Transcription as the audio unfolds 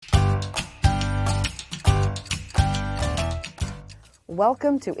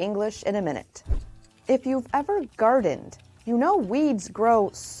Welcome to English in a Minute. If you've ever gardened, you know weeds grow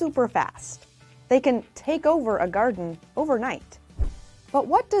super fast. They can take over a garden overnight. But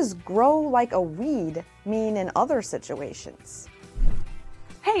what does grow like a weed mean in other situations?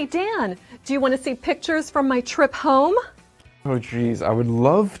 Hey, Dan, do you want to see pictures from my trip home? Oh, geez, I would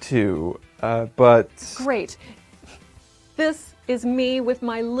love to, but... Great. This is me with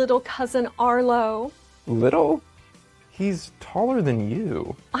my little cousin Arlo. Little? He's taller than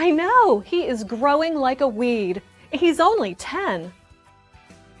you. I know, he is growing like a weed. He's only 10.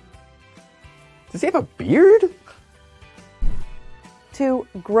 Does he have a beard? To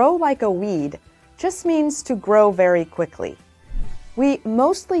grow like a weed just means to grow very quickly. We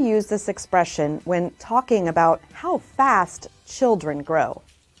mostly use this expression when talking about how fast children grow.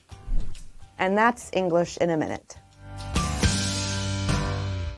 And that's English in a Minute.